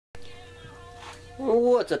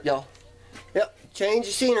What's up, y'all? Yep, change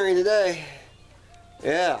of scenery today.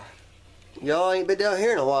 Yeah, y'all ain't been down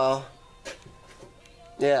here in a while.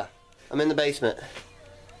 Yeah, I'm in the basement.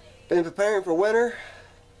 Been preparing for winter.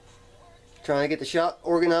 Trying to get the shop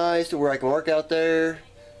organized to where I can work out there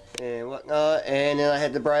and whatnot. And then I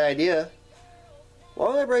had the bright idea, why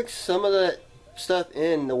don't I break some of that stuff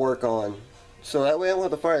in to work on? So that way I don't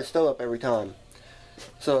have to fire the stove up every time.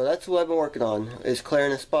 So that's what I've been working on, is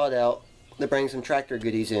clearing a spot out to bring some tractor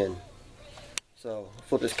goodies in. So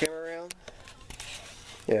flip this camera around.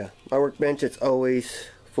 Yeah, my workbench, it's always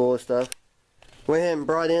full of stuff. Went ahead and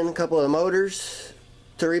brought in a couple of the motors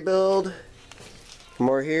to rebuild.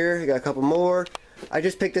 More here, I got a couple more. I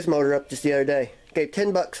just picked this motor up just the other day. Gave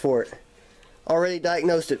 10 bucks for it. Already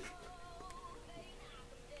diagnosed it.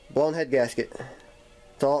 Blown head gasket.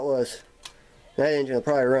 That's all it was. That engine will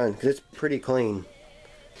probably run because it's pretty clean.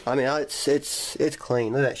 I mean, it's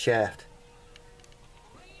clean. Look at that shaft.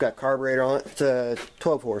 Got carburetor on it. It's a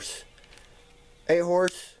 12 horse. 8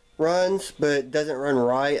 horse runs, but doesn't run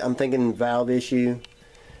right. I'm thinking valve issue.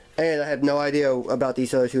 And I have no idea about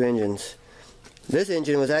these other two engines. This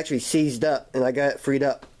engine was actually seized up and I got it freed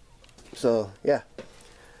up. So yeah,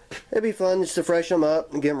 it'd be fun just to freshen them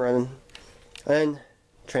up and get them running. And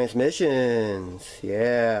transmissions,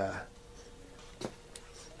 yeah.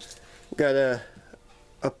 Got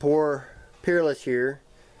a poor Peerless here.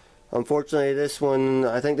 Unfortunately, this one,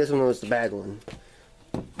 I think this one was the bad one.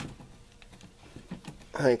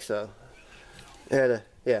 I think so. Yeah,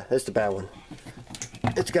 it's the bad one.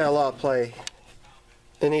 It's got a lot of play.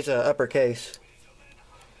 It needs an upper case.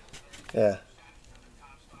 Yeah.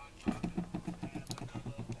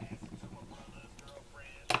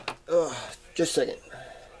 Ugh, just a second.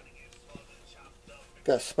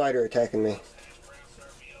 Got a spider attacking me.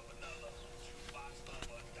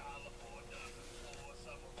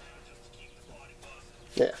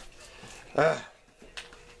 Yeah.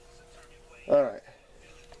 Alright.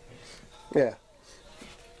 Yeah.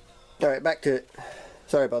 Alright, back to it.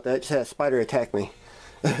 Sorry about that. Just had a spider attack me.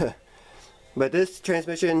 But this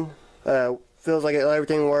transmission feels like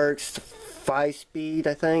everything works. 5-speed,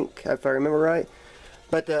 I think, if I remember right.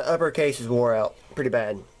 But the upper case is wore out pretty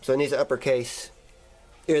bad. So it needs an upper case.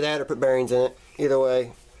 Either that or put bearings in it. Either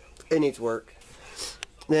way, it needs work.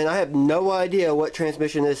 Then I have no idea what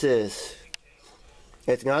transmission this is.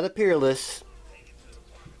 It's not a Peerless.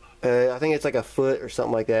 I think it's like a foot or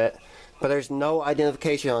something like that. But there's no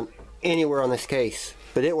identification on anywhere on this case.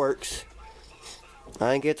 But it works. I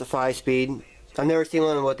think it's a 5-speed. I've never seen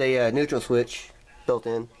one with a neutral switch built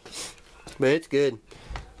in. But it's good.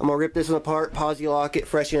 I'm going to rip this one apart, posi lock it,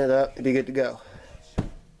 freshen it up, it'll be good to go.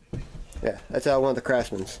 Yeah, that's how I want the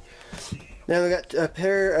Craftsman's. Then we got a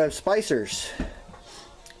pair of spicers.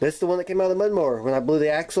 This is the one that came out of the Mudmower when I blew the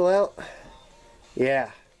axle out.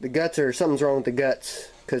 Yeah, the guts are, something's wrong with the guts.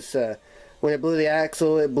 Because when it blew the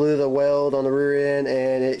axle, it blew the weld on the rear end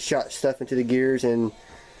and it shot stuff into the gears and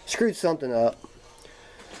screwed something up.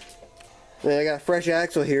 Then I got a fresh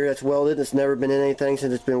axle here that's welded. It's never been in anything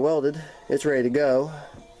since it's been welded. It's ready to go.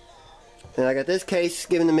 And I got this case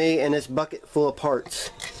given to me and this bucket full of parts.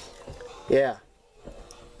 Yeah.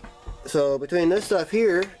 So between this stuff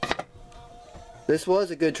here, this was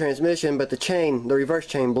a good transmission, but the chain, the reverse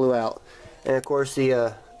chain blew out. And of course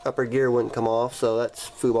the upper gear wouldn't come off, so that's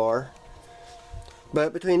foobar.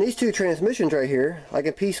 But between these two transmissions right here, I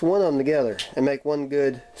can piece one of them together and make one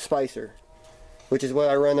good spicer. Which is what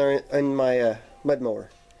I run in my Mudmower,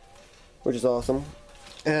 which is awesome.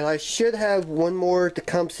 And I should have one more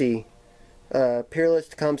Tecumseh, Peerless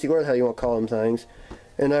Tecumseh, whatever the hell you want to call them things.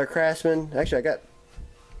 Another Craftsman. Actually, I got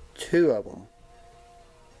 2 of them.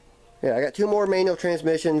 Yeah, I got 2 more manual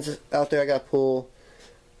transmissions out there I got to pull.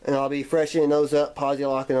 And I'll be freshening those up, posi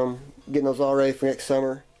locking them, getting those all ready for next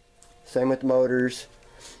summer. Same with the motors.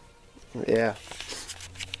 Yeah.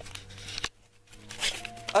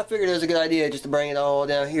 I figured it was a good idea just to bring it all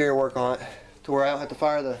down here and work on it to where I don't have to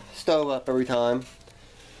fire the stove up every time.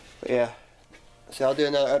 But yeah, so I'll do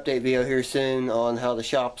another update video here soon on how the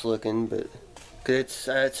shop's looking, but cause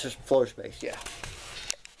it's just floor space. Yeah,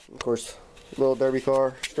 of course, little derby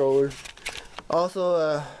car stroller.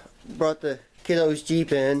 Also brought the kiddo's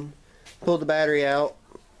Jeep in, pulled the battery out.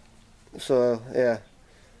 So yeah,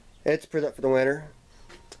 it's put up for the winter.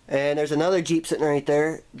 And there's another Jeep sitting right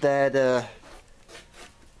there that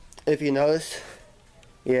if you notice,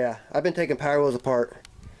 yeah, I've been taking power wheels apart.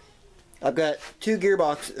 I've got 2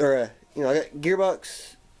 gearbox, or I got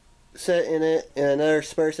gearbox set in it and another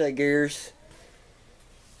spare set of gears,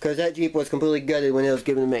 because that Jeep was completely gutted when it was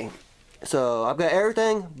given to me. So I've got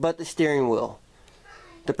everything but the steering wheel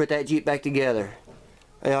to put that Jeep back together.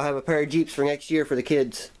 And I'll have a pair of Jeeps for next year for the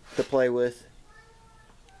kids to play with.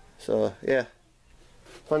 So yeah,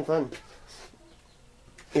 fun.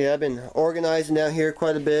 Yeah, I've been organizing down here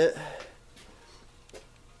quite a bit.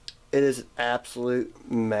 It is an absolute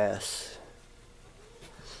mess.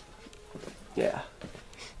 Yeah.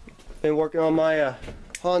 Been working on my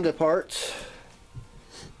Honda parts.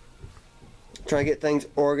 Trying to get things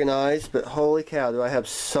organized, but holy cow, do I have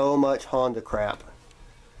so much Honda crap.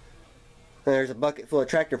 And there's a bucket full of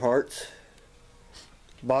tractor parts.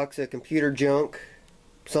 Box of computer junk.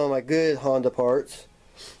 Some of my good Honda parts.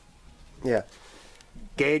 Yeah.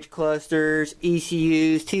 Gauge clusters,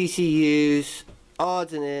 ECUs, TCUs,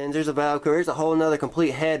 odds and ends. There's a valve cover. There's a whole nother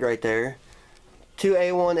complete head right there. 2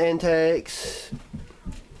 A1 intakes.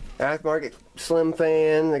 Aftermarket slim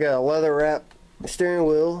fan. I got a leather wrap steering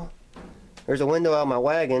wheel. There's a window out of my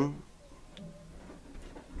wagon.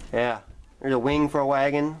 Yeah. There's a wing for a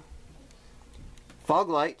wagon. Fog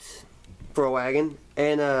lights for a wagon.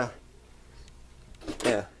 And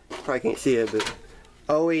yeah, probably can't see it, but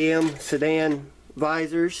OEM sedan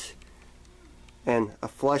visors and a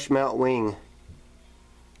flush mount wing.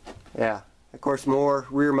 Yeah, of course more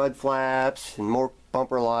rear mud flaps and more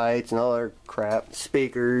bumper lights and other crap,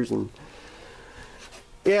 speakers, and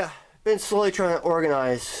yeah, been slowly trying to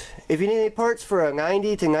organize. If you need any parts for a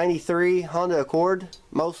 90 to 93 Honda Accord,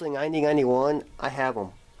 mostly 90, 91, I have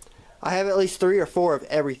them. I have at least 3 or 4 of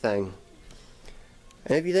everything.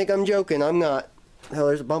 And if you think I'm joking, I'm not. Hell,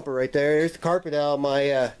 there's a bumper right there. There's the carpet out of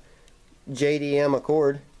my JDM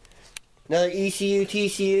Accord. Another ECU,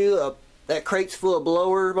 TCU, that crate's full of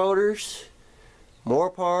blower motors. More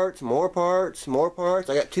parts, more parts, more parts.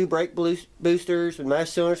 I got 2 brake boosters with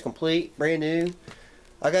master cylinders complete, brand new.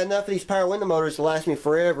 I got enough of these power window motors to last me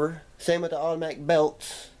forever. Same with the automatic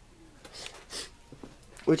belts,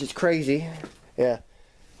 which is crazy. Yeah,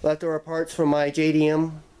 leftover parts from my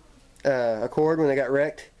JDM Accord when they got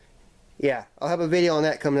wrecked. Yeah, I'll have a video on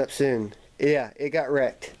that coming up soon. Yeah, it got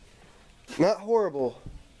wrecked. Not horrible,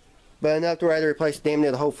 but enough to where I had to replace damn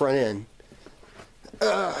near the whole front end.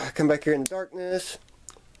 Come back here in the darkness.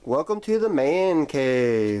 Welcome to the man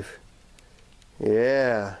cave.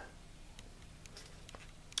 Yeah.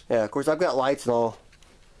 Yeah, of course I've got lights and all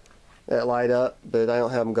that light up, but I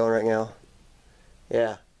don't have them going right now.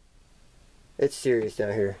 Yeah. It's serious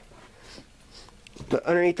down here. But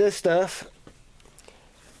underneath this stuff,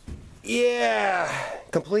 yeah,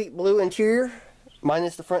 complete blue interior,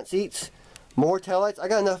 minus the front seats. More taillights. I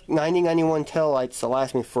got enough 90, 91 taillights to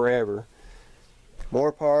last me forever.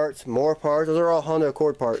 More parts, more parts. Those are all Honda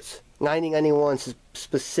Accord parts. 90, 91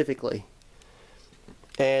 specifically.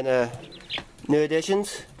 And new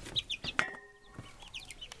additions.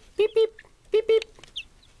 Beep, beep, beep, beep.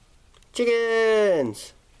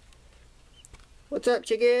 Chickens. What's up,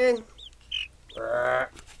 chicken?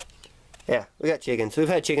 Yeah, we got chickens. We've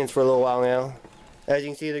had chickens for a little while now. As you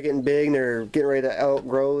can see, they're getting big and they're getting ready to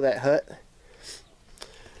outgrow that hut.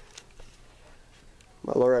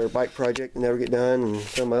 My lowrider bike project will never get done, and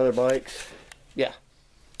some of my other bikes. Yeah.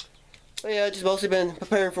 But yeah, I've just mostly been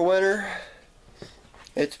preparing for winter.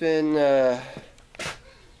 It's been,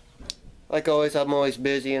 like always, I'm always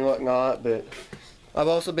busy and whatnot, but I've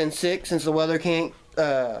also been sick since the weather can't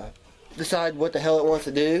decide what the hell it wants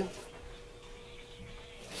to do.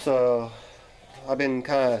 So I've been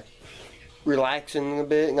kind of relaxing a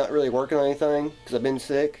bit, not really working on anything because I've been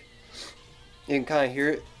sick. You can kind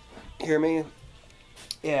of hear me.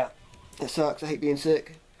 Yeah, it sucks. I hate being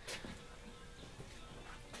sick.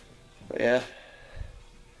 But yeah,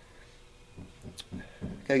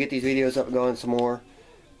 gotta get these videos up and going some more.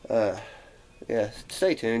 Yeah,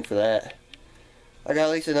 stay tuned for that. I got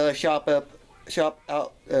at least another shop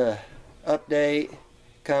out update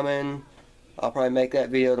coming. I'll probably make that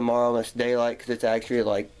video tomorrow when it's daylight, because it's actually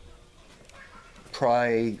like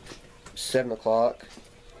probably 7 o'clock,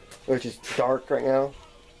 which is dark right now.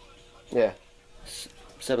 Yeah,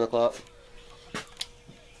 7 o'clock.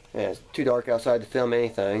 Yeah, it's too dark outside to film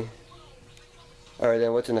anything other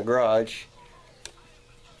than what's in the garage.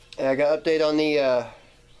 And I got an update on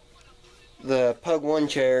the Pug 1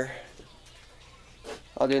 chair.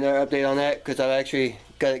 I'll do another update on that because I've actually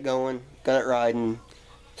got it going, got it riding.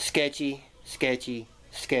 Sketchy, sketchy,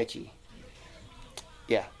 sketchy.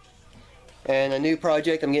 Yeah. And a new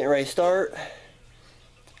project I'm getting ready to start.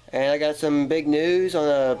 And I got some big news on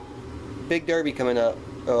a big derby coming up.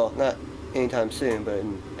 Well, not anytime soon, but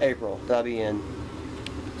in April that I'll be in.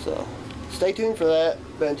 So stay tuned for that.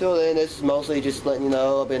 But until then, this is mostly just letting you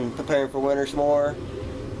know I've been preparing for winter some more.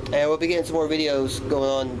 And we'll be getting some more videos going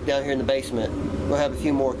on down here in the basement. We'll have a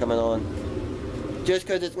few more coming on. Just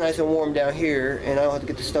because it's nice and warm down here and I don't have to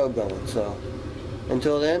get the stove going. So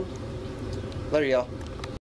Until then, later y'all.